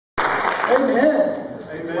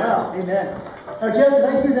Amen. Now, Jeff, did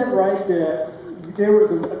I hear that right, that there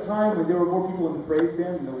was a time when there were more people in the praise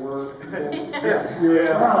band than there were people? Yes.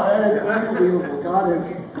 Yeah. Wow, that is unbelievable. God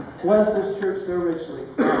has blessed this church so richly.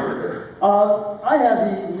 I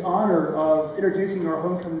have the honor of introducing our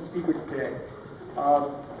homecoming speaker today. I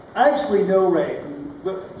actually know Ray.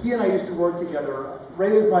 He and I used to work together.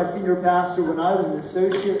 Ray was my senior pastor when I was an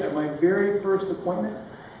associate at my very first appointment.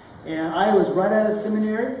 And I was right out of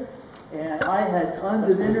seminary. And I had tons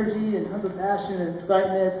of energy and tons of passion and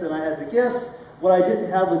excitement. And I had the gifts. What I didn't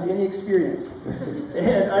have was any experience.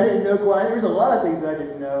 And I didn't know quite. There was a lot of things that I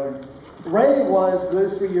didn't know. And Ray was, for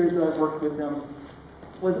those 3 years that I worked with him,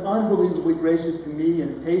 was unbelievably gracious to me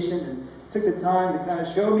and patient and took the time to kind of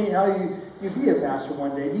show me how you be a pastor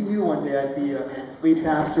one day. He knew one day I'd be a lead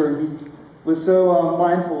pastor, and he was so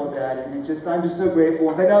mindful of that. And I'm just so grateful.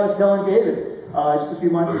 In fact, I was telling David just a few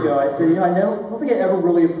months ago, I said, I don't think I ever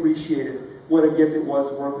really appreciated what a gift it was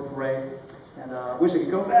to work with Ray. And I wish I could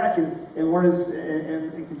go back and learn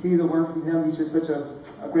and continue to learn from him. He's just such a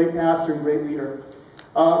great pastor and great leader.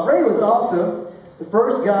 Ray was also the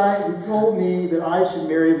first guy who told me that I should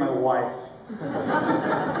marry my wife.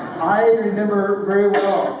 I remember very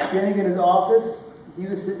well standing in his office. He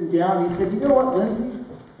was sitting down and he said, "You know what, Lindsay?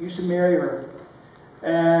 You should marry her."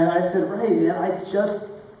 And I said, "Ray, man, I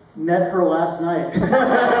just met her last night."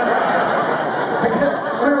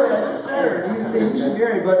 Literally, I just met her. And he said, "You should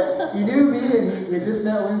marry her." But he knew me and he had just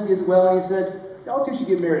met Lindsay as well. And he said, "Y'all two should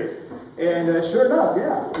get married." And sure enough,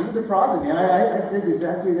 yeah, he was a prophet, man. I did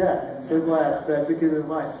exactly that. I'm so glad that I took his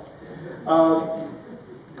advice.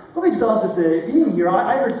 Let me just also say, being here,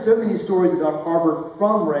 I heard so many stories about Harbor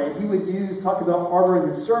from Ray. He would talk about Harbor in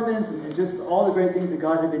his sermons and just all the great things that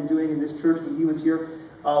God had been doing in this church when he was here.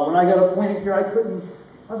 When I got appointed here, I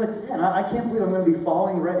was like, man, I can't believe I'm going to be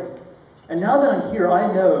following Ray. And now that I'm here,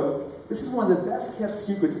 I know this is one of the best kept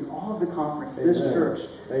secrets in all of the conference, this church.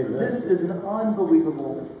 Amen. This is an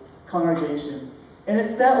unbelievable congregation. And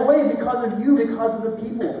it's that way because of you, because of the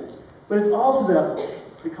people. But it's also that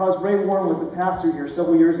because Ray Warren was the pastor here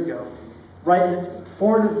several years ago, right in its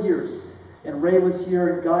formative years. And Ray was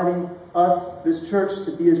here guiding us, this church,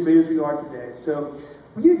 to be as great as we are today. So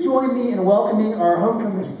will you join me in welcoming our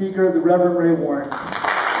homecoming speaker, the Reverend Ray Warren. Thank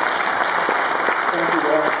you,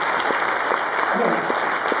 Ray.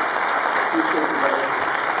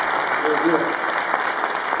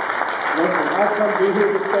 Listen, I'll come be here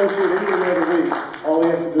with associate any day of the week. All he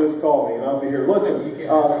has to do is call me, and I'll be here. Listen,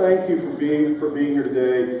 thank you for being here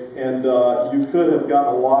today. And you could have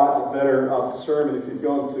gotten a lot better sermon if you'd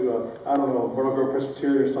gone to, I don't know, Myrtle Grove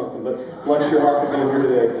Presbyterian or something. But bless your heart for being here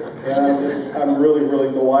today. And I'm really,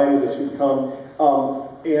 really delighted that you've come.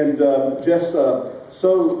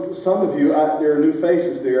 So some of you, there are new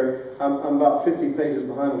faces there. I'm about 50 pages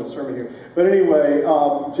behind on the sermon here. But anyway,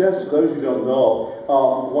 just for those who don't know,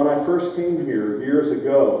 when I first came here years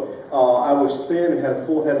ago, I was thin and had a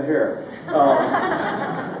full head of hair.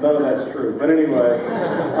 None of that's true. But anyway,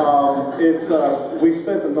 we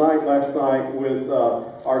spent the night last night with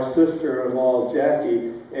our sister-in-law,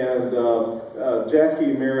 Jackie. And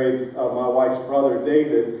Jackie married my wife's brother,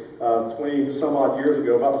 David, 20-some-odd years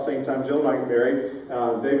ago, about the same time Jill and I got married.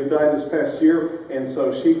 David died this past year, and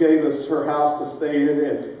so she gave us her house to stay in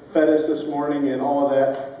and fed us this morning and all of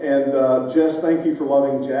that. And just thank you for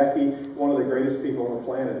loving Jackie, one of the greatest people on the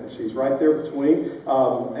planet. And she's right there between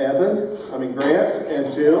Grant and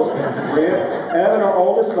Jill. Evan, our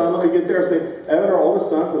oldest son, let me get there and say, Evan, our oldest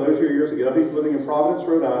son, for those years ago, he's living in Providence,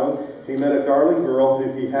 Rhode Island. He met a darling girl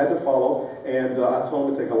who he had to follow, and I told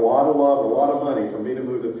him to take a lot of love, a lot of money for me to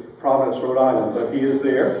move to Providence, Rhode Island, but he is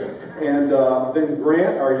there. And then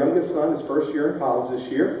Grant, our youngest son, his first year in college this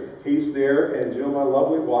year. He's there, and Jill, my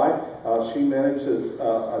lovely wife, she manages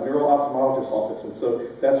a neuro-ophthalmologist office, and so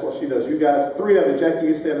that's what she does. You guys, three of you, Jackie,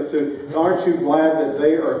 you stand up too. Aren't you glad that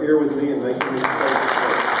they are here with me and making me so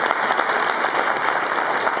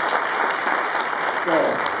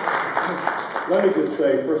let me just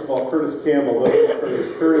say, first of all, Curtis Campbell,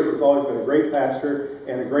 Curtis has always been a great pastor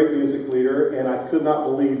and a great music leader, and I could not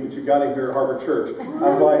believe that you got him here at Harbor Church. I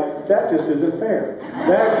was like, that just isn't fair.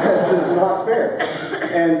 That just is not fair.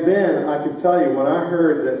 And then I can tell you, when I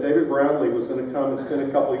heard that David Brownlee was going to come and spend a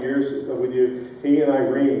couple of years with you, he and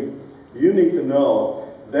Irene, you need to know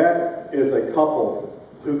that is a couple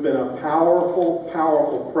who've been a powerful,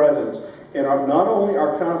 powerful presence in not only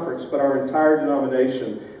our conference, but our entire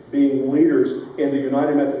denomination, being leaders in the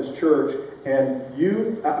United Methodist Church. And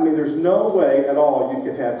there's no way at all you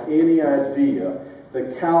can have any idea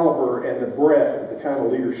the caliber and the breadth of the kind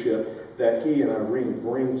of leadership that he and Irene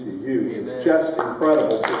bring to you. Amen. It's just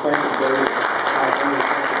incredible. So thank you very much.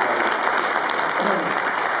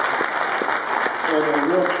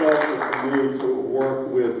 pleasure for me to work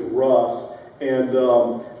with Russ, and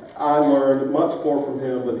I learned much more from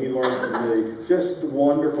him than he learned from me. Just a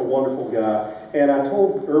wonderful, wonderful guy. And I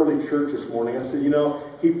told early church this morning, I said, you know,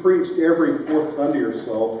 he preached every fourth Sunday or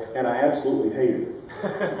so, and I absolutely hated it.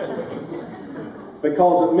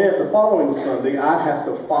 Because it meant the following Sunday I'd have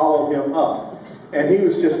to follow him up. And he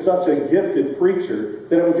was just such a gifted preacher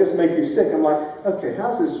that it would just make you sick. I'm like, okay,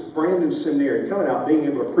 how's this brand new seminary coming out being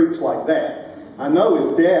able to preach like that? I know his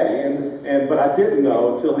daddy, but I didn't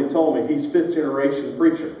know until he told me he's fifth generation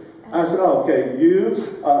preacher. I said, oh, okay,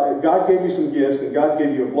 God gave you some gifts and God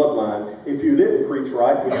gave you a bloodline. If you didn't preach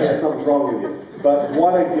right, we think something's wrong with you. But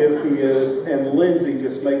what a gift he is, and Lindsay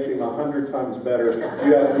just makes him 100 times better.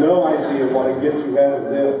 You have no idea what a gift you have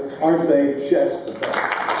with them. Aren't they just the best?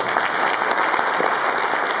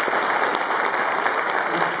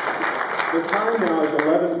 The time now is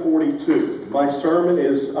 11:42. My sermon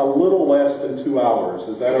is a little less than 2 hours.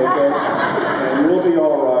 Is that okay? And we'll be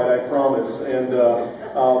all right, I promise. And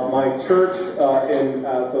my church,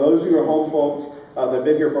 for those of you who are home folks, that have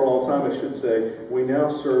been here for a long time, I should say, we now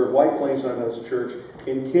serve White Plains United Methodist Church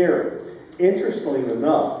in Cary. Interestingly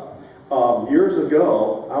enough, years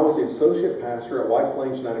ago, I was the associate pastor at White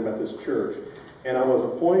Plains United Methodist Church, and I was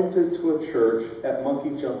appointed to a church at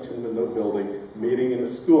Monkey Junction in the building, meeting in a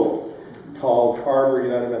school called Harbor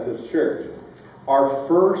United Methodist Church. Our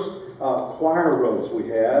first choir robes we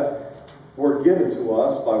had were given to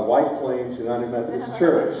us by White Plains United Methodist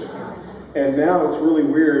Church. And now it's really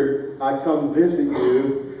weird. I come visit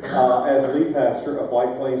you as lead pastor of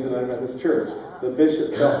White Plains United Methodist Church. The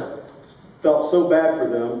bishop felt so bad for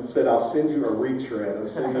them, said, I'll send you a retread. I'm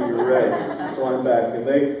sending you Ray. So I'm back. And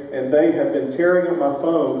they have been tearing up my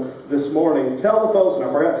phone this morning. Tell the folks, and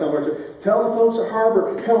I forgot to tell them, tell the folks at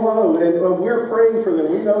Harbor, hello. And we're praying for them.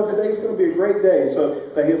 We know today's going to be a great day. So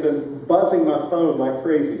they have been buzzing my phone like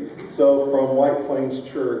crazy. So from White Plains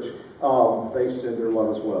Church, they send their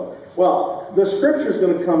love as well. Well, the scripture is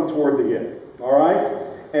going to come toward the end. All right?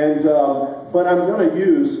 And but I'm going to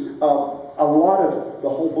use a lot of the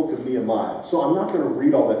whole book of Nehemiah. So I'm not going to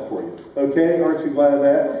read all that for you. Okay? Aren't you glad of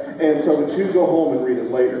that? And so that you go home and read it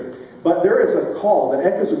later. But there is a call that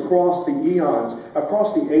echoes across the eons,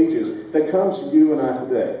 across the ages, that comes to you and I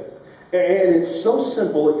today. And it's so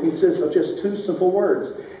simple, it consists of just two simple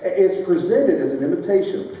words. It's presented as an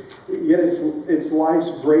invitation, yet it's life's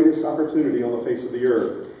greatest opportunity on the face of the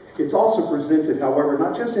earth. It's also presented, however,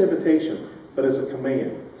 not just an invitation, but as a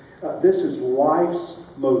command. This is life's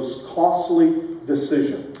most costly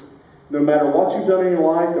decision. No matter what you've done in your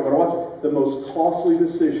life, no matter what's the most costly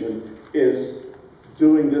decision is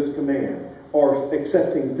doing this command or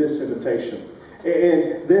accepting this invitation.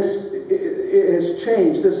 And this it has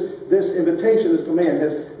changed, this invitation, this command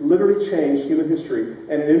has literally changed human history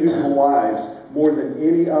and individual lives more than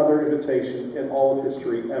any other invitation in all of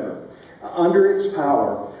history ever. Under its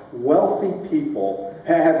power, wealthy people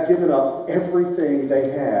have given up everything they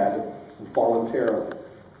had voluntarily.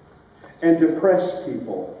 And depressed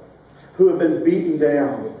people who have been beaten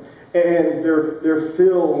down and they're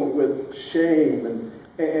filled with shame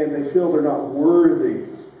and they feel they're not worthy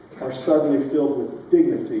are suddenly filled with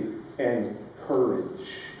dignity and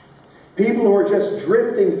courage. People who are just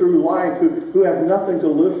drifting through life, who have nothing to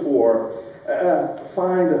live for,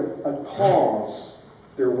 find a cause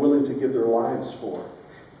they're willing to give their lives for.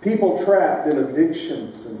 People trapped in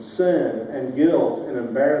addictions and sin and guilt and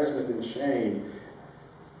embarrassment and shame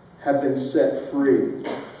have been set free.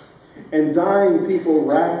 And dying people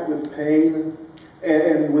racked with pain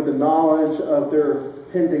and with the knowledge of their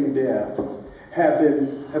pending death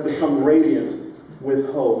have become radiant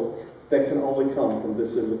with hope that can only come from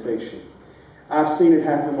this invitation. I've seen it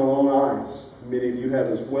happen with my own eyes. Many of you have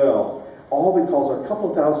as well. All because a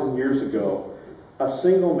couple of thousand years ago, a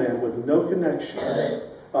single man with no connections,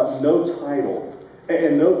 no title,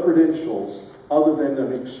 and no credentials other than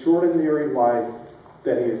an extraordinary life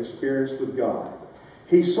that he experienced with God.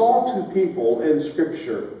 He saw two people in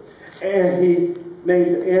Scripture, and he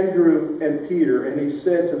named Andrew and Peter, and he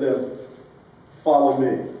said to them, follow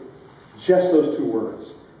me. Just those two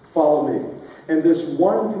words. Follow me. And this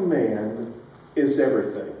one command is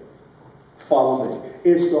everything. Follow me.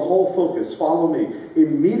 It's the whole focus. Follow me.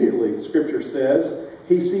 Immediately, Scripture says,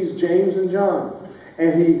 he sees James and John,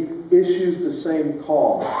 and he issues the same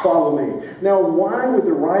call. Follow me. Now, why would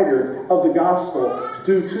the writer of the gospel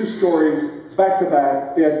do two stories back to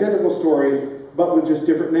back, the identical stories, but with just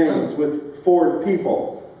different names, with four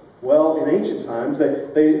people? Well, in ancient times, they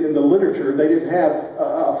in the literature, they didn't have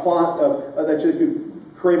a font that you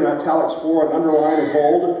could create an italics for, an underline, and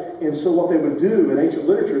bold. And so what they would do in ancient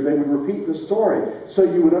literature, they would repeat the story. So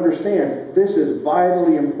you would understand, this is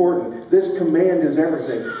vitally important. This command is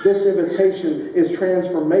everything. This invitation is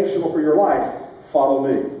transformational for your life. Follow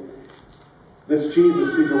me. This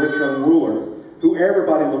Jesus, he's a rich young ruler who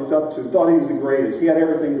everybody looked up to, thought he was the greatest. He had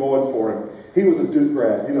everything going for him. He was a Duke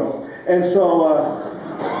grad, you know. And so,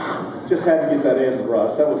 just had to get that in,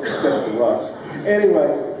 Russ. That was just for Russ.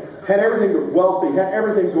 Anyway, had everything wealthy, had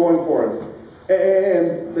everything going for him.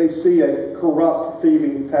 And they see a corrupt,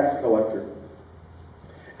 thieving tax collector.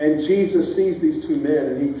 And Jesus sees these two men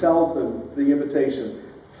and he tells them the invitation,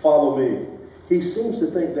 follow me. He seems to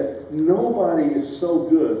think that nobody is so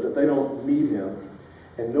good that they don't need him.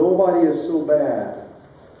 And nobody is so bad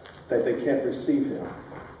that they can't receive him.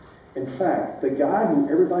 In fact, the guy who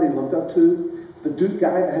everybody looked up to, the Duke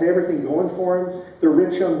guy that had everything going for him, the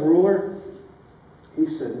rich young ruler, he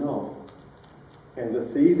said no. And the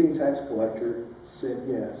thieving tax collector said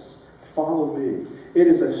yes. Follow me. It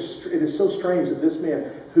is so strange that this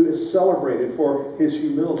man who is celebrated for his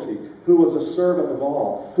humility, who was a servant of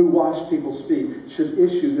all, who washed people's feet, should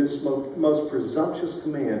issue this most presumptuous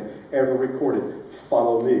command ever recorded.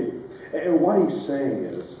 Follow me. And what he's saying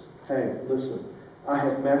is, hey, listen, I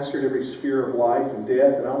have mastered every sphere of life and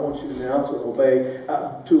death, and I want you now to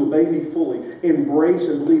obey me fully. Embrace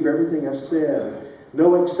and believe everything I've said.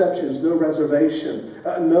 No exceptions, no reservation,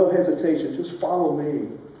 no hesitation. Just follow me.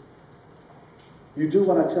 You do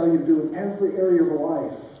what I tell you to do in every area of your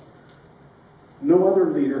life. No other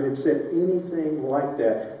leader had said anything like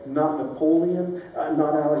that. Not Napoleon,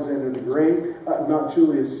 not Alexander the Great, not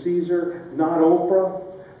Julius Caesar, not Oprah,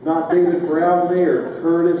 not David Brownlee or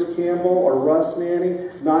Curtis Campbell or Russ Nanny,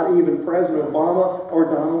 not even President Obama or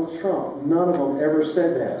Donald Trump. None of them ever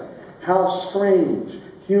said that. How strange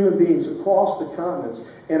human beings across the continents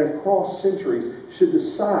and across centuries should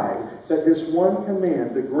decide that this one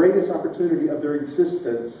command, the greatest opportunity of their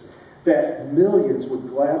existence, that millions would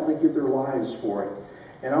gladly give their lives for it.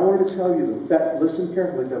 And I wanted to tell you that, listen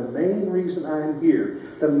carefully, the main reason I'm here,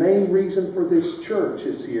 the main reason for this church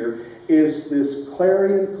is here, is this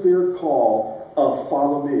clarion clear call of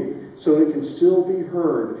follow me. So it can still be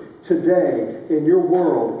heard today in your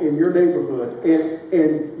world, in your neighborhood,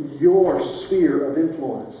 in your sphere of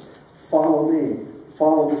influence. Follow me.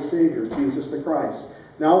 Follow the Savior, Jesus the Christ.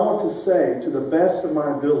 Now I want to say, to the best of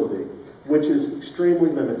my ability, which is extremely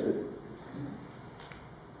limited,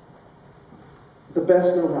 the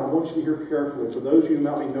best know-how, I want you to hear carefully, for those of you who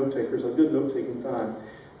might be note-takers, a good note-taking time,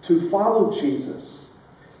 to follow Jesus.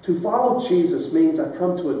 To follow Jesus means I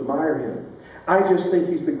come to admire him. I just think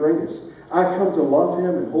he's the greatest. I come to love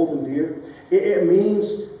him and hold him dear. It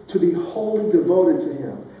means to be wholly devoted to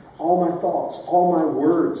him. All my thoughts, all my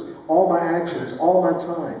words, all my actions, all my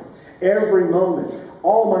time, every moment,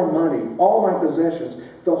 all my money, all my possessions,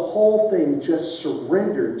 the whole thing just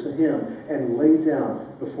surrendered to him and laid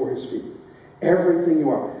down before his feet. Everything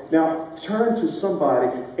you are. Now, turn to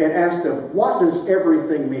somebody and ask them, what does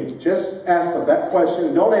everything mean? Just ask them that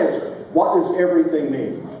question. Don't answer. What does everything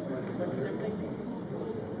mean?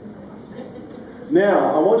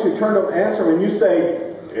 Now, I want you to turn to them and answer them, and you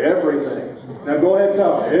say, everything. Now, go ahead and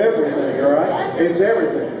tell them, everything, all right? It's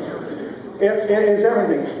everything. It is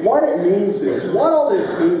everything. What it means is, what all this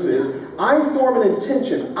means is, I form an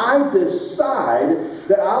intention. I decide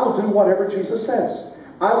that I will do whatever Jesus says.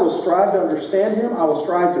 I will strive to understand him. I will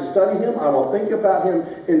strive to study him. I will think about him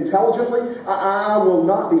intelligently. I will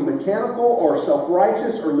not be mechanical or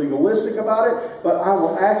self-righteous or legalistic about it, but I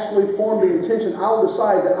will actually form the intention. I will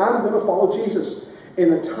decide that I'm going to follow Jesus.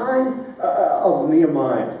 In the time of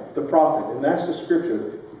Nehemiah, the prophet, and that's the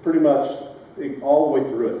scripture pretty much all the way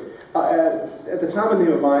through it. At the time of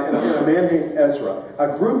Nehemiah, and a man named Ezra,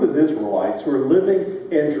 a group of Israelites who are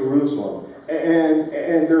living in Jerusalem, and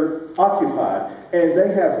they're occupied, and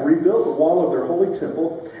they have rebuilt the wall of their holy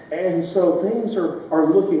temple, and so things are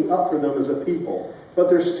looking up for them as a people, but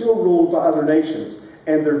they're still ruled by other nations,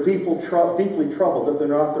 and they're deeply troubled that they're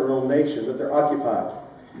not their own nation, that they're occupied.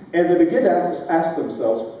 And they begin to ask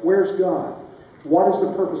themselves, where's God? What is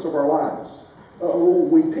the purpose of our lives?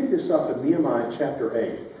 We pick this up in Nehemiah chapter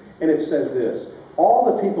 8, and it says this,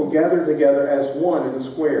 all the people gathered together as one in the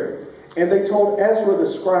square, and they told Ezra the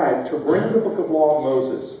scribe to bring the book of law of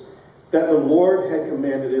Moses that the Lord had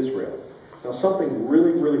commanded Israel. Now something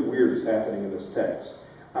really, really weird is happening in this text.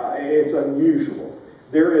 It's unusual.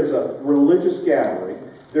 There is a religious gathering.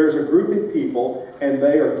 There's a group of people, and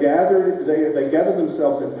they are gathered. They gather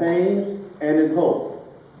themselves in pain and in hope.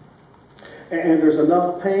 And there's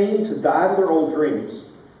enough pain to die to their old dreams,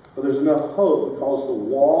 but there's enough hope because the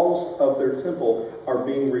walls of their temple are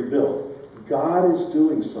being rebuilt. God is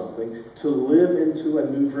doing something to live into a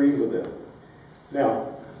new dream with them.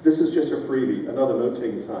 Now, this is just a freebie, another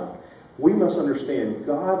note-taking time. We must understand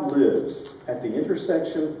God lives at the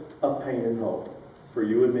intersection of pain and hope for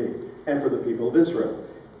you and me and for the people of Israel.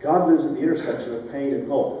 God lives at the intersection of pain and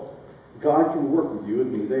hope. God can work with you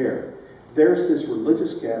and me there. There's this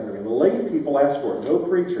religious gathering, and the lay people asked for it. No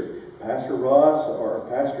preacher, Pastor Ross or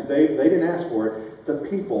Pastor Dave, they didn't ask for it. The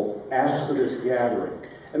people asked for this gathering.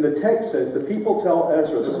 And the text says, the people tell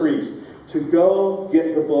Ezra, the priest, to go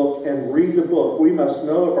get the book and read the book. We must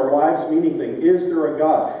know if our lives mean anything. Is there a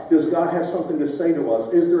God? Does God have something to say to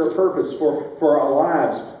us? Is there a purpose for our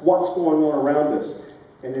lives? What's going on around us?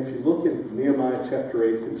 And if you look at Nehemiah chapter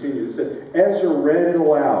 8, continue, it said, Ezra read it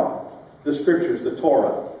aloud, the scriptures, the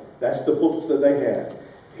Torah. That's the books that they had.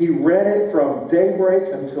 He read it from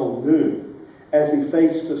daybreak until noon as he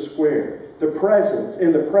faced the square, in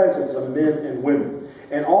the presence of men and women.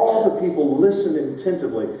 And all the people listened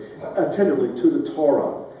attentively to the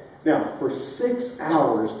Torah. Now, for 6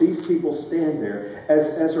 hours, these people stand there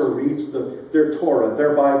as Ezra reads their Torah,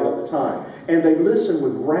 their Bible at the time. And they listen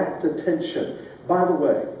with rapt attention. By the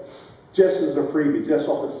way, just as a freebie, just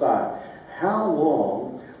off the side, how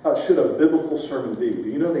long should a biblical sermon be? Do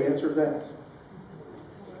you know the answer to that?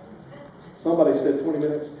 Somebody said 20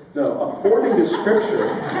 minutes? No, according to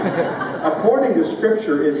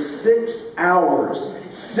Scripture, it's 6 hours.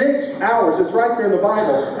 6 hours. It's right there in the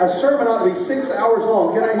Bible. A sermon ought to be 6 hours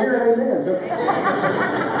long. Can I hear an amen?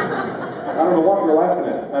 I don't know what you're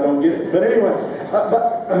laughing at. I don't get it. But anyway,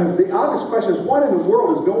 but the obvious question is, what in the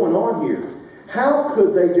world is going on here? How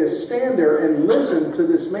could they just stand there and listen to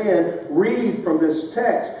this man read from this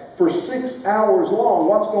text for 6 hours long?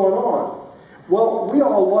 What's going on? Well, we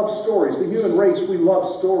all love stories. The human race, we love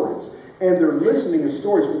stories. And they're listening to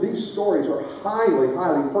stories, but these stories are highly,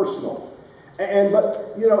 highly personal.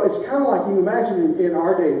 But, you know, it's kind of like you imagine in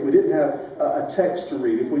our day, if we didn't have a text to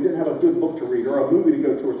read, if we didn't have a good book to read, or a movie to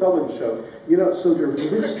go to, or a television show, you know, so they're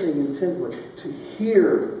listening intently to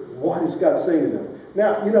hear what is God saying to them.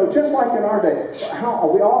 Now, you know, just like in our day,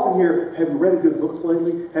 we often hear, have you read a good book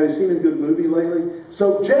lately? Have you seen a good movie lately?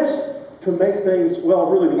 So just to make things, well,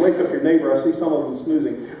 really to wake up your neighbor, I see some of them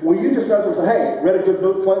snoozing. Will you just go to them and say, hey, read a good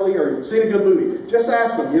book lately or seen a good movie? Just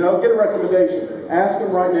ask them, you know, get a recommendation. Ask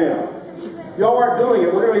them right now. If y'all aren't doing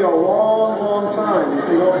it, we're going to be a long, long time if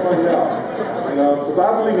we don't find out. You know, because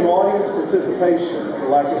I believe in audience participation, for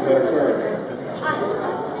lack of a better term.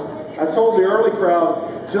 I told the early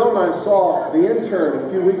crowd, Jill and I saw The Intern a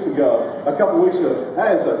couple weeks ago.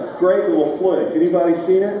 That is a great little flick. Anybody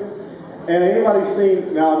seen it? And anybody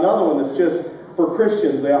seen, now another one that's just for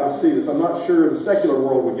Christians, they ought to see this. I'm not sure the secular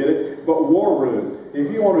world would get it, but War Room.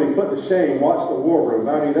 If you want to be put to shame, watch the War Room.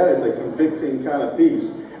 I mean, that is a convicting kind of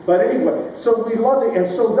piece. But anyway, so we love it. And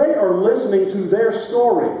so they are listening to their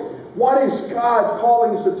story. What is God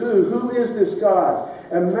calling us to do? Who is this God?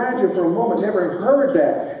 Imagine for a moment, never heard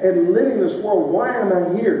that, and living in this world. Why am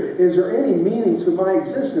I here? Is there any meaning to my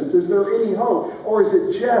existence? Is there any hope? Or is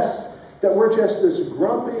it just that we're just this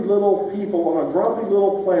grumpy little people on a grumpy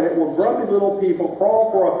little planet where grumpy little people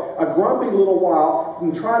crawl for a grumpy little while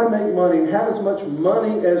and try to make money and have as much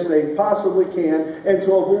money as they possibly can and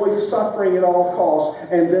to avoid suffering at all costs,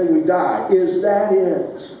 and then we die? Is that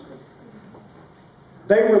it?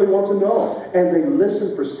 They really want to know. And they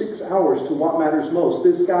listen for 6 hours to what matters most.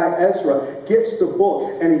 This guy, Ezra, gets the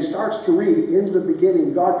book and he starts to read. In the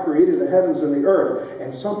beginning, God created the heavens and the earth.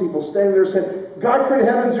 And some people standing there saying, God created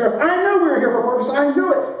heavens and earth. I knew we were here for a purpose. I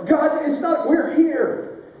knew it. God, it's not, we're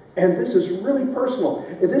here. And this is really personal.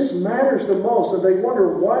 And this matters the most. And they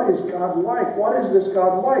wonder, what is God like? What is this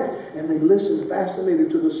God like? And they listen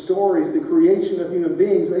fascinated to the stories, the creation of human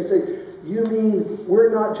beings. They say, you mean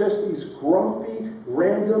we're not just these grumpy,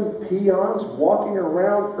 random peons walking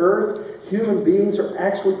around earth? Human beings are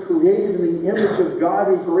actually created in the image of God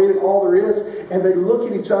who created all there is. And they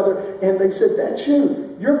look at each other and they said, that's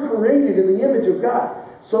you. You're created in the image of God.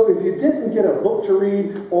 So if you didn't get a book to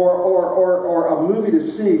read or a movie to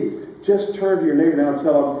see, just turn to your neighbor now and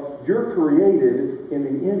tell them, you're created in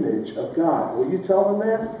the image of God. Will you tell them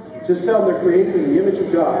that? Just tell them they're created in the image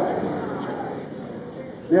of God.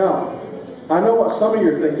 Now, I know what some of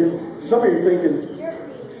you are thinking. Some of you are thinking,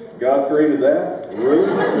 God created that? Really?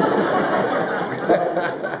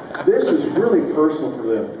 This is really personal for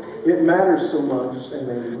them. It matters so much, and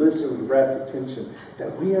they listen with rapt attention,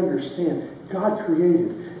 that we understand God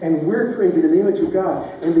created, and we're created in the image of God.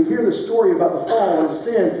 And to hear the story about the fall and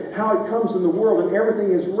sin, how it comes in the world, and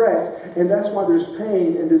everything is wrecked, and that's why there's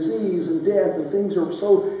pain and disease and death, and things are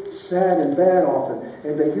so sad and bad often.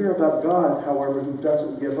 And they hear about God, however, who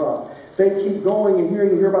doesn't give up. They keep going and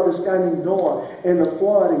hear about this guy named Noah and the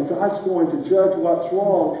flood, and God's going to judge what's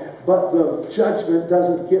wrong. But the judgment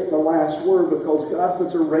doesn't get the last word because God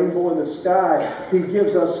puts a rainbow in the sky. He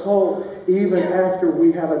gives us hope. Even after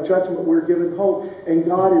we have a judgment, we're given hope. And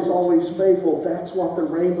God is always faithful. That's what the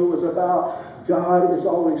rainbow is about. God is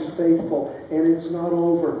always faithful, and it's not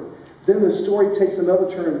over. Then the story takes another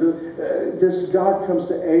turn. This God comes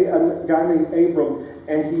to a guy named Abram,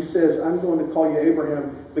 and he says, I'm going to call you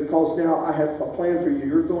Abraham because now I have a plan for you.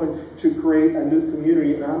 You're going to create a new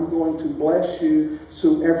community, and I'm going to bless you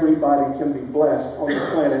so everybody can be blessed on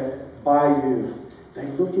the planet by you. They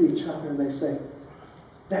look at each other and they say,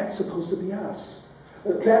 that's supposed to be us.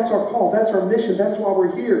 That's our call. That's our mission. That's why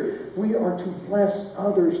we're here. We are to bless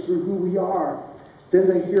others through who we are. Then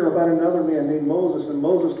they hear about another man named Moses, and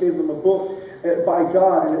Moses gave them a book by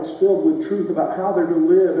God, and it's filled with truth about how they're to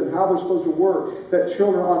live and how they're supposed to work, that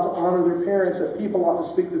children ought to honor their parents, that people ought to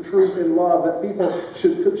speak the truth in love, that people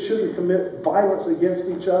shouldn't commit violence against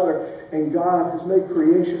each other, and God has made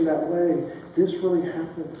creation that way. This really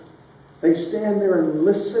happened. They stand there and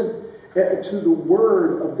listen to the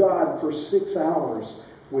Word of God for 6 hours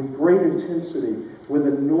with great intensity, with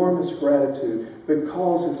enormous gratitude,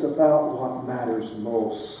 because it's about what matters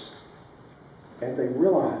most. And they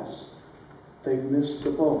realize they've missed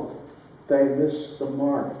the boat. They missed the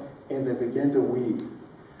mark, and they begin to weep.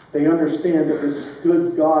 They understand that this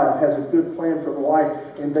good God has a good plan for their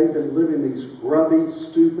life, and they've been living these grubby,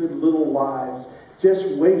 stupid little lives,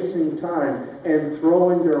 just wasting time and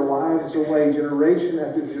throwing their lives away generation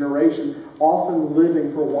after generation, often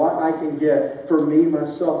living for what I can get for me,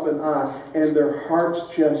 myself, and I. And their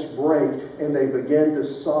hearts just break, and they begin to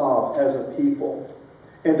sob as a people.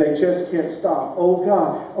 And they just can't stop. Oh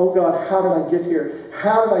God, how did I get here?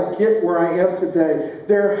 How did I get where I am today?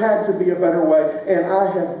 There had to be a better way, and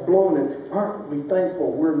I have blown it. Aren't we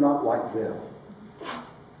thankful we're not like them?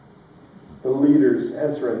 The leaders,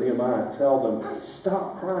 Ezra and Nehemiah, tell them,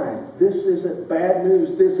 stop crying. This isn't bad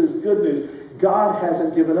news. This is good news. God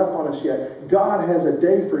hasn't given up on us yet. God has a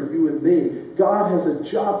day for you and me. God has a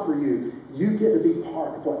job for you. You get to be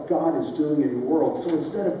part of what God is doing in your world. So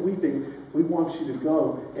instead of weeping, we want you to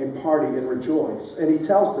go and party and rejoice. And he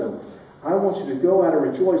tells them, I want you to go out and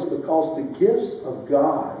rejoice because the gifts of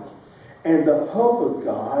God and the hope of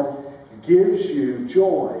God gives you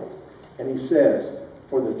joy. And he says,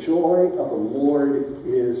 for the joy of the Lord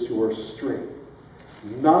is your strength.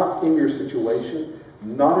 Not in your situation,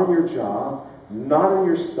 not in your job, not in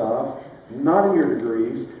your stuff, not in your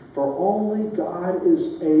degrees, for only God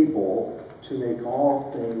is able to make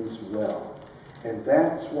all things well. And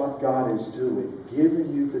that's what God is doing,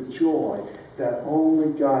 giving you the joy that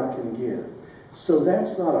only God can give. So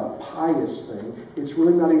that's not a pious thing. It's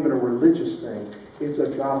really not even a religious thing. It's a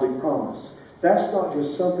godly promise. That's not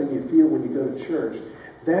just something you feel when you go to church.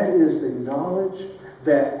 That is the knowledge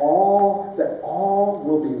that all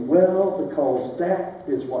will be well, because that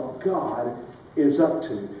is what God is up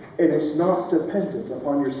to. And it's not dependent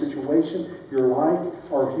upon your situation, your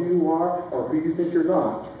life, or who you are, or who you think you're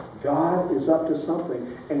not. God is up to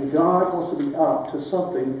something, and God wants to be up to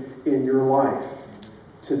something in your life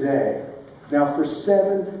today. Now, for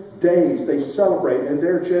 7 days, they celebrate, and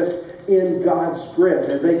they're just in God's grip.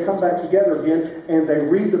 And they come back together again, and they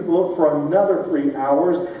read the book for another 3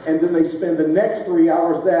 hours, and then they spend the next 3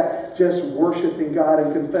 hours that just worshiping God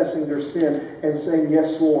and confessing their sin and saying,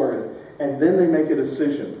 yes, Lord. And then they make a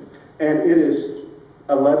decision. And it is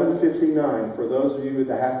 11:59 for those of you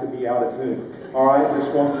that have to be out at noon. All right,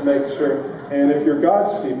 just wanted to make sure. And if you're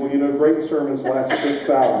God's people, you know great sermons last 6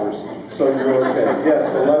 hours, so you're okay.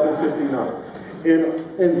 Yes, 11:59.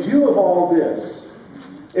 In view of all this,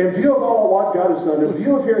 in view of all what God has done, in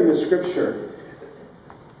view of hearing the Scripture,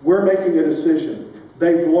 we're making a decision.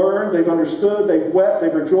 They've learned, they've understood, they've wept,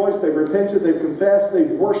 they've rejoiced, they've repented, they've confessed, they've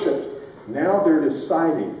worshiped. Now they're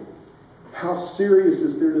deciding. How serious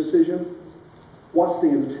is their decision? What's the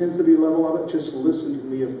intensity level of it? Just listen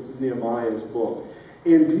to Nehemiah's book.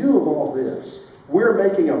 In view of all this, we're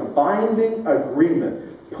making a binding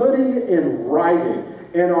agreement, putting it in writing,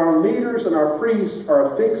 and our leaders and our priests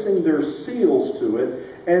are affixing their seals to it,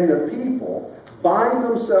 and the people bind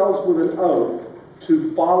themselves with an oath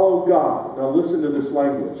to follow God. Now listen to this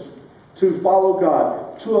language. To follow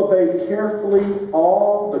God, to obey carefully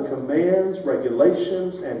all the commands,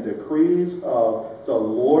 regulations, and decrees of the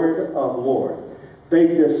Lord of Lords. They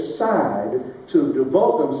decide to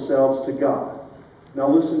devote themselves to God. Now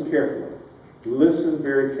listen carefully. Listen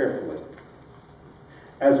very carefully.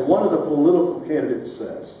 As one of the political candidates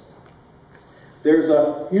says, there's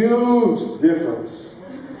a huge difference.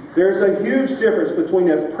 There's a huge difference between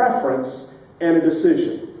a preference and a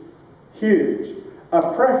decision. Huge.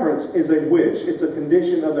 A preference is a wish. It's a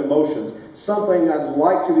condition of emotions. Something I'd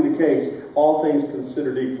like to be the case, all things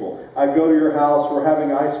considered equal. I go to your house, we're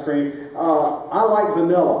having ice cream. I like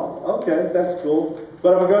vanilla. Okay, that's cool.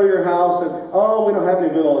 But if I go to your house and, oh, we don't have any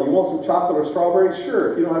vanilla. You want some chocolate or strawberry?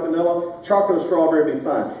 Sure. If you don't have vanilla, chocolate or strawberry would be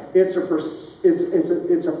fine. It's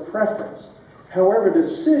a preference. However,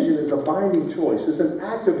 decision is a binding choice. It's an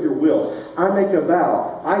act of your will. I make a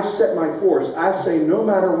vow. I set my course. I say no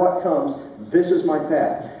matter what comes, this is my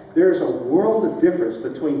path. There's a world of difference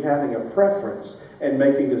between having a preference and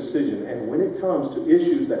making a decision. And when it comes to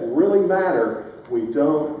issues that really matter, we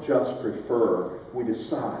don't just prefer, we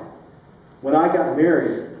decide. When I got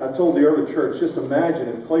married, I told the early church, just imagine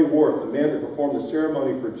if Clay Worth, the man that performed the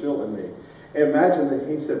ceremony for Jill and me, imagine that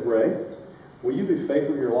he said, Ray, will you be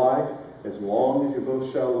faithful to your life as long as you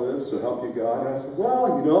both shall live, so help you God? And I said,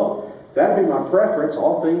 well, you know, that'd be my preference,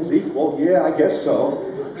 all things equal. Yeah, I guess so.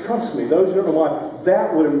 Trust me, those who don't know why,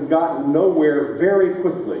 that would have gotten nowhere very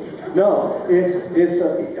quickly. No,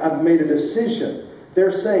 I've made a decision.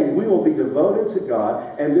 They're saying we will be devoted to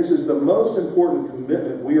God, and this is the most important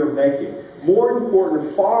commitment we are making. More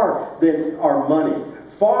important far than our money,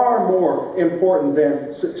 far more important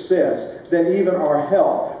than success, than even our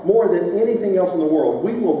health, more than anything else in the world.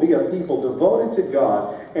 We will be a people devoted to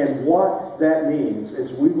God, and what that means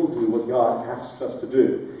is we will do what God asks us to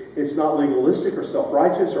do. It's not legalistic or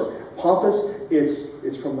self-righteous or pompous.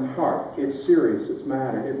 It's from the heart. It's serious. It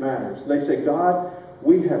matters. They say, God,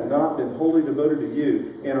 we have not been wholly devoted to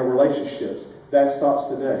you in our relationships. That stops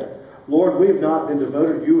today. Lord, we have not been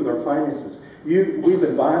devoted to you with our finances. We've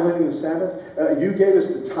been violating the Sabbath. You gave us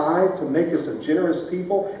the tithe to make us a generous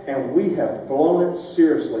people, and we have blown it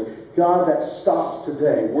seriously. God, that stops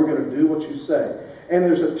today. We're going to do what you say. And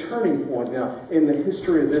there's a turning point now in the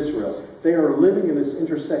history of Israel. They are living in this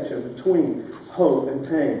intersection between hope and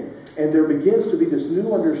pain. And there begins to be this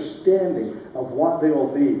new understanding of what they will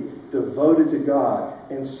be, devoted to God.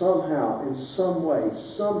 And somehow, in some way,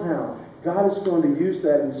 somehow, God is going to use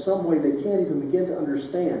that in some way they can't even begin to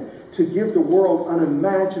understand to give the world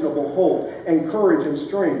unimaginable hope and courage and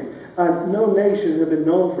strength. No nation had been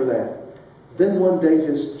known for that. Then one day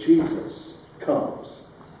just Jesus comes.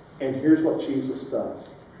 And here's what Jesus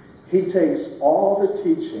does. He takes all the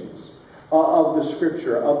teachings of the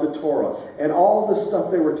Scripture, of the Torah, and all the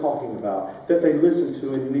stuff they were talking about that they listened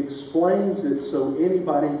to, and he explains it so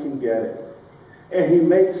anybody can get it. And he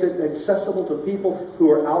makes it accessible to people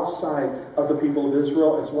who are outside of the people of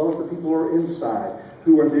Israel, as well as the people who are inside,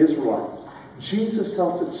 who are the Israelites. Jesus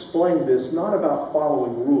helps explain this, not about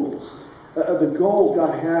following rules. The goal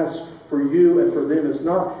God has for you and for them is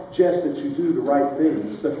not just that you do the right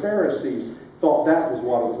things. The Pharisees thought that was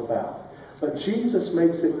what it was about. But Jesus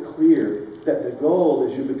makes it clear that the goal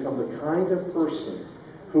is you become the kind of person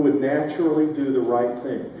who would naturally do the right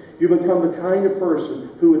thing. You become the kind of person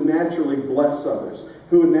who would naturally bless others,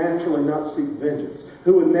 who would naturally not seek vengeance,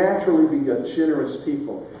 who would naturally be a generous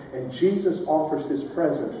people. And Jesus offers his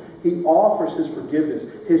presence. He offers his forgiveness,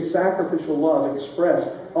 his sacrificial love expressed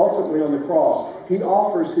ultimately on the cross. He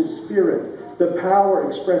offers his Spirit, the power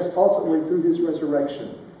expressed ultimately through his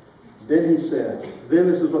resurrection. Then he says, then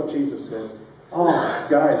this is what Jesus says, oh,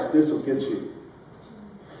 guys, this will get you.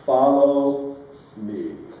 Follow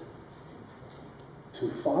me. To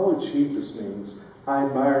follow Jesus means I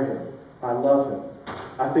admire him. I love him.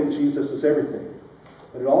 I think Jesus is everything.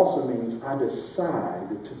 But it also means I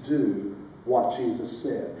decide to do what Jesus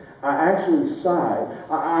said. I actually decide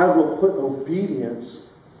I will put obedience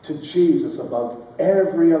to Jesus above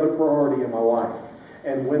every other priority in my life.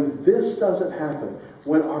 And when this doesn't happen,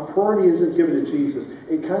 when our priority isn't given to Jesus,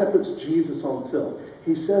 it kind of puts Jesus on tilt.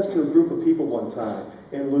 He says to a group of people one time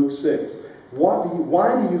in Luke 6, why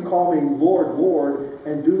do you call me Lord, Lord,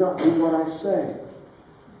 and do not do what I say?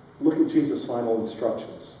 Look at Jesus' final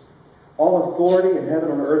instructions. All authority in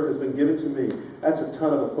heaven and earth has been given to me. That's a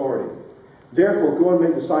ton of authority. Therefore, go and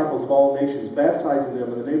make disciples of all nations, baptizing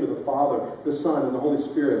them in the name of the Father, the Son, and the Holy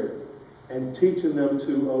Spirit, and teaching them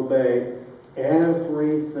to obey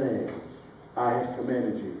everything I have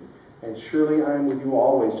commanded you. And surely I am with you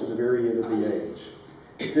always to the very end of the age.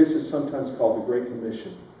 This is sometimes called the Great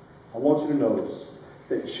Commission. I want you to notice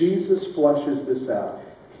that Jesus flushes this out.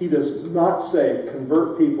 He does not say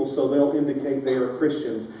convert people so they'll indicate they are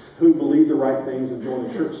Christians who believe the right things and join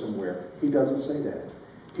a church somewhere. He doesn't say that.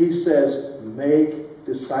 He says make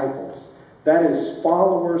disciples. That is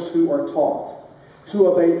followers who are taught to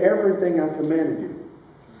obey everything I commanded you.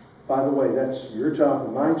 By the way, that's your job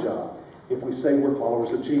and my job if we say we're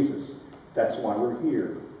followers of Jesus. That's why we're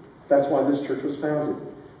here. That's why this church was founded.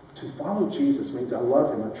 To follow Jesus means I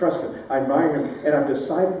love Him, I trust Him, I admire Him, and I've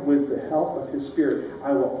decided with the help of His Spirit,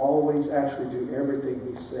 I will always actually do everything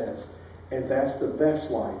He says. And that's the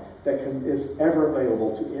best life that is ever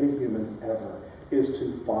available to any human ever, is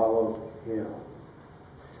to follow Him.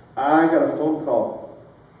 I got a phone call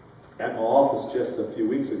at my office just a few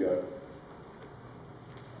weeks ago.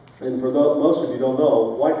 And for most of you don't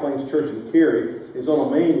know, White Plains Church in Cary is on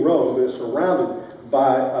a main road that is surrounded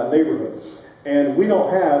by a neighborhood. And we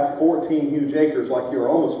don't have 14 huge acres like you, or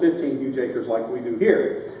almost 15 huge acres like we do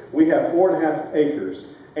here. We have 4.5 acres.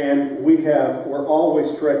 And we're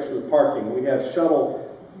always stretched with parking. We have shuttle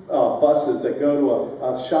buses that go to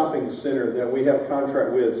a shopping center that we have a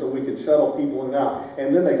contract with so we can shuttle people in and out.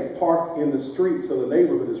 And then they park in the streets of the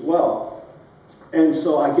neighborhood as well. And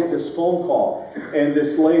so I get this phone call, and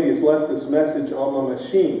this lady has left this message on my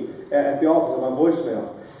machine at the office of my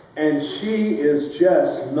voicemail. And she is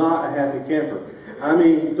just not a happy camper. I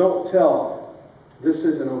mean, don't tell, this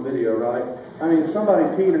isn't on video, right? I mean, somebody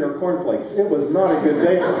peed in her cornflakes. It was not a good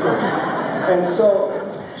day for her. And so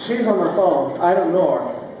she's on the phone. I don't know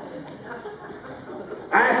her.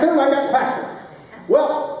 I assume I got the pastor.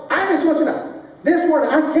 Well, I just want you to know, this morning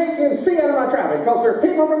I can't even see out of my driveway because there are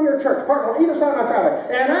people from your church parked on either side of my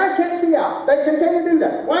driveway, and I can't see out. They continue to do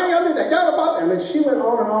that. Why do y'all do that? And then she went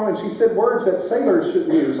on, and she said words that sailors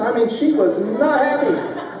shouldn't use. I mean, she was not happy.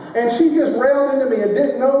 And she just railed into me and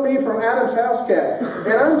didn't know me from Adam's house cat.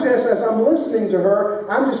 And as I'm listening to her,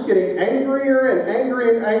 I'm just getting angrier and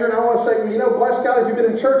angrier and angrier. And I want to say, well, you know, bless God, if you've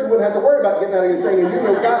been in church, you wouldn't have to worry about getting out of your thing. And you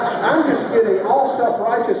know, God, I'm just getting all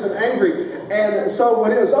self-righteous and angry. And so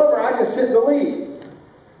when it was over, I just hit delete.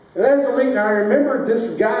 And then delete, and I remembered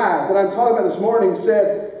this guy that I'm talking about this morning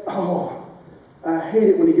said, oh, I hate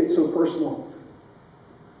it when he gets so personal.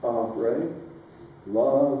 Ray,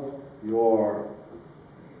 love your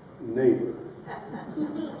neighbor.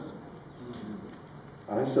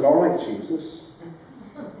 I said, all right, Jesus,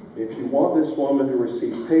 if you want this woman to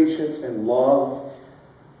receive patience and love,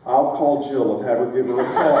 I'll call Jill and have her give her a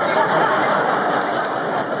call.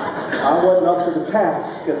 I wasn't up to the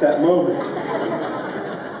task at that moment.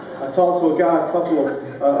 I talked to a guy a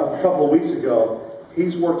couple of weeks ago.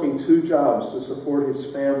 He's working 2 jobs to support his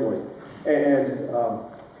family, and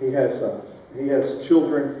he has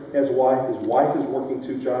children, he has a wife. His wife is working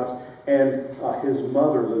 2 jobs, and his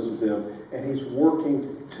mother lives with them. And he's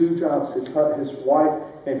working 2 jobs. His wife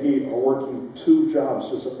and he are working 2 jobs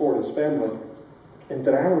to support his family. And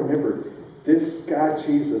then I remembered this guy,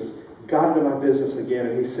 Jesus, got into my business again,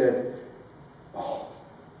 and he said, oh,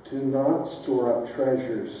 do not store up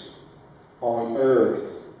treasures on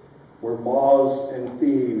earth where moths and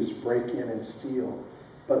thieves break in and steal,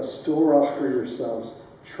 but store up for yourselves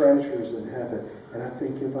treasures in heaven. And I'm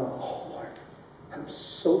thinking about, oh Lord, I'm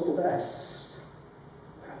so blessed.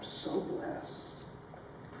 I'm so blessed.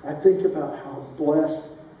 I think about how blessed,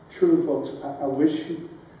 true folks, I wish you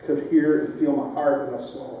could hear and feel my heart and my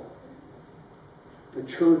soul. The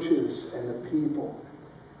churches and the people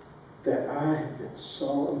that I have been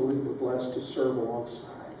so unbelievably blessed to serve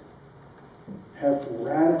alongside have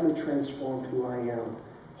radically transformed who I am,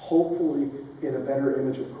 hopefully in a better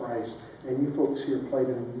image of Christ. And you folks here played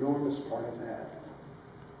an enormous part of that.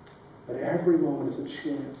 But every moment is a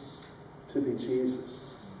chance to be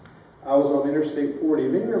Jesus. I was on Interstate 40.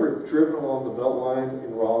 Have you ever driven along the Beltline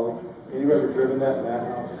in Raleigh? Have you ever driven that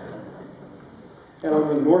Madhouse? And on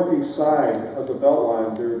the northeast side of the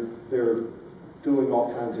Beltline, they're doing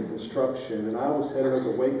all kinds of construction. And I was headed up to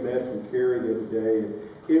Wake Med from Cary the other day, and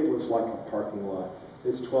it was like a parking lot.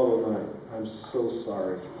 It's 12:09. I'm so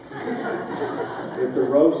sorry. If the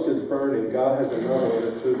roast is burning, God has another one in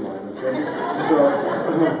the food line, okay? So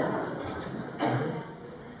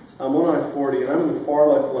I'm on I-40, and I'm in the far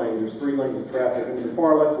left lane. There's 3 lanes of traffic. I'm in the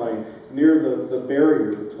far left lane, near the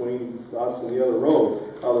barrier between us and the other road,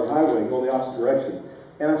 other highway, going the opposite direction.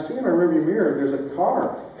 And I see in my rearview mirror, there's a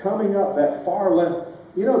car coming up that far left,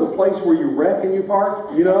 you know, the place where you wreck and you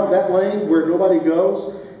park, you know, that lane where nobody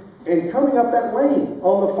goes, and coming up that lane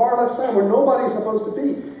on the far left side where nobody's supposed to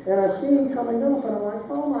be. And I see him coming up, and I'm like,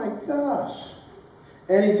 oh my gosh.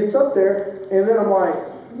 And he gets up there, and then I'm like,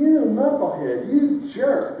 you knucklehead, you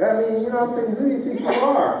jerk. I mean, you know, I'm thinking, who do you think you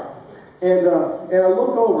are? And I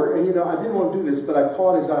look over, and, you know, I didn't want to do this, but I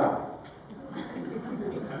caught his eye.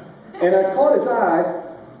 And I caught his eye.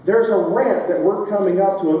 There's a ramp that we're coming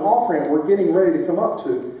up to, an off-ramp we're getting ready to come up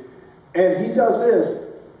to. And he does this.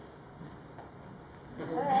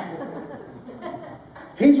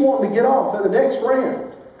 He's wanting to get off at the next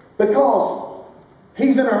ramp because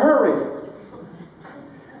he's in a hurry.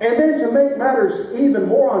 And then to make matters even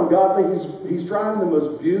more ungodly, he's driving the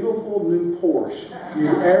most beautiful new Porsche you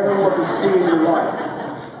ever want to see in your life.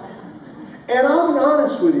 And I'll be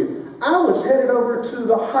honest with you, I was headed over to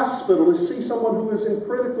the hospital to see someone who was in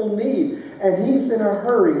critical need, and he's in a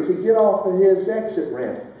hurry to get off of his exit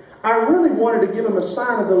ramp. I really wanted to give him a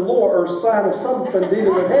sign of the Lord, or a sign of something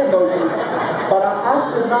dealing with hand motions, but I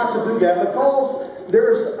opted not to do that because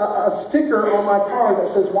there's a sticker on my car that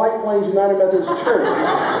says White Plains United Methodist Church.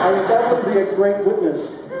 I mean, that would be a great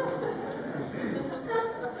witness.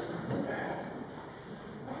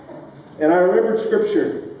 And I remembered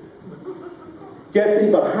Scripture. Get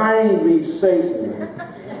thee behind me, Satan.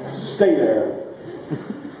 Stay there.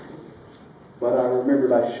 But I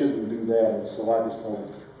remembered I shouldn't do that, and so I just told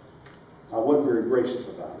him. I wasn't very gracious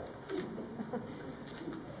about it.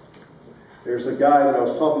 There's a guy that I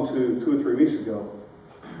was talking to 2 or 3 weeks ago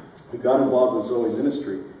who got involved with Zoe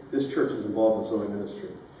Ministry. This church is involved with Zoe Ministry.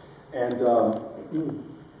 And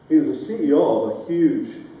he was a CEO of a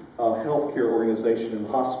huge healthcare organization and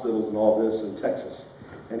hospitals and all this in Texas.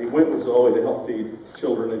 And he went with Zoe to help feed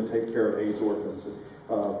children and take care of AIDS orphans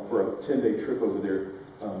for a 10-day trip over there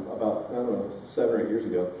about, 7 or 8 years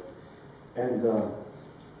ago. And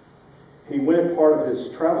he went, part of his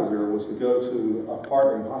travels there was to go to a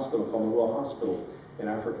partnering hospital called Manoa Hospital in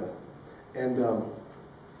Africa. And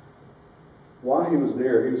while he was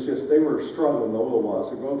there, he was just, they were struggling, Manoa was.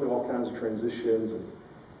 They're going through all kinds of transitions.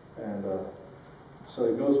 And so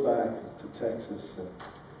he goes back to Texas. And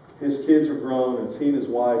his kids are grown, and he and his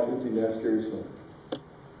wife, empty nesters. And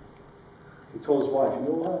he told his wife, you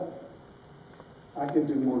know what? I can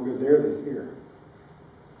do more good there than here.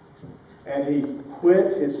 And he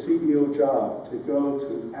quit his CEO job to go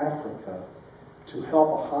to Africa to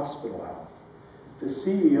help a hospital out. The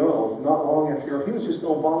CEO, not long after, he was just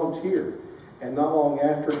going to volunteer. And not long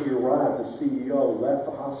after he arrived, the CEO left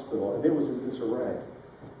the hospital, and it was in disarray.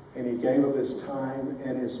 And he gave up his time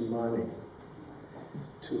and his money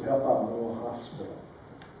to help out Manoa Hospital.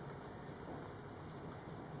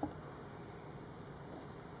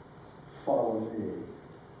 Follow me.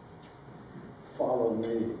 Follow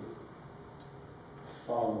me.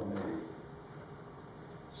 Follow me.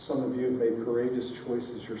 Some of you have made courageous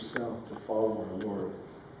choices yourself to follow our Lord.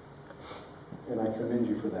 And I commend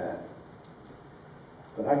you for that.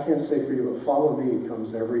 But I can't say for you, but follow me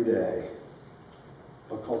comes every day.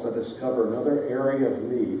 Because I discover another area of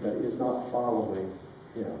me that is not following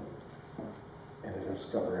Him. And I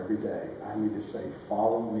discover every day, I need to say,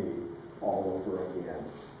 follow me all over again.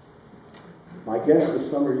 My guess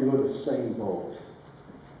is some of you in the same boat.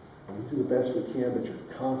 And we do the best we can, but you're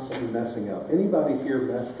constantly messing up. Anybody here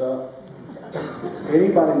messed up?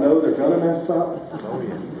 Anybody know they're going to mess up? Oh,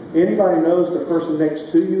 yeah. Anybody knows the person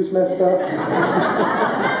next to you is messed up?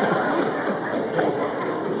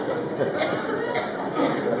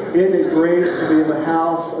 Isn't it great to be in the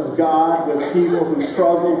house of God with people who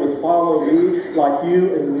struggle with follow me, like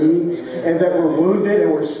you and me, and that we're wounded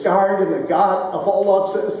and we're scarred, and that God of all love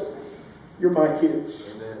says, you're my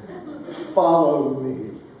kids. Amen. Follow me.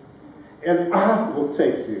 And I will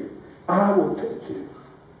take you. I will take you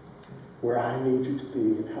where I need you to be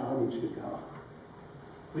and how I need you to go.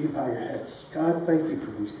 Will you bow your heads? God, thank you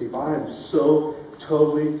for these people. I am so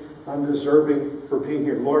totally undeserving for being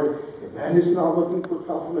here. Lord, and that is not looking for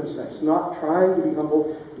compliments. That's not trying to be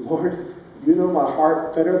humble. Lord, you know my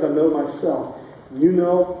heart better than I know myself. You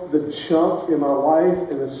know the junk in my life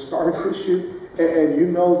and the scar tissue. And you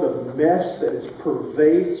know the mess that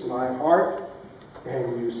pervades my heart.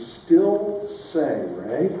 And you still say,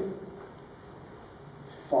 Ray,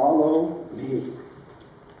 follow me.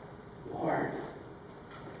 Lord,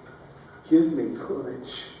 give me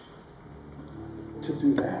courage to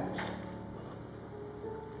do that.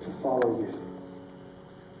 To follow you.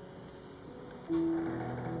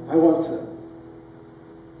 I want to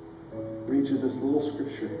read you this little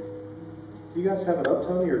scripture. Do you guys have it up,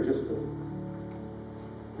 Tony, or just the...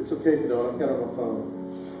 It's okay if you don't. I've got it on my phone.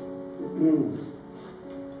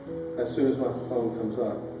 As soon as my phone comes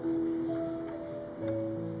up.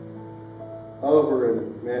 Over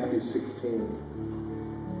in Matthew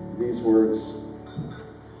 16, these words,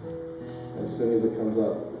 as soon as it comes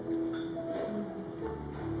up.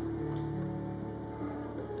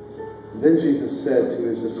 Then Jesus said to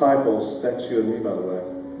his disciples, that's you and me, by the way,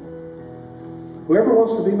 whoever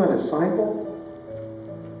wants to be my disciple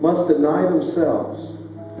must deny themselves.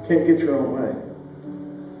 You can't get your own way.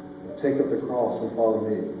 Take up the cross and follow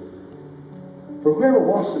me. For whoever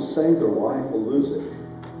wants to save their life will lose it.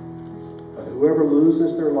 But whoever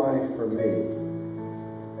loses their life for me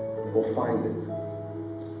will find it.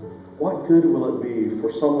 what good will it be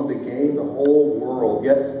for someone to gain the whole world,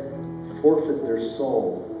 yet forfeit their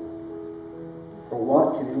soul? Or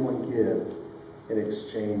what can anyone give in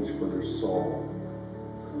exchange for their soul?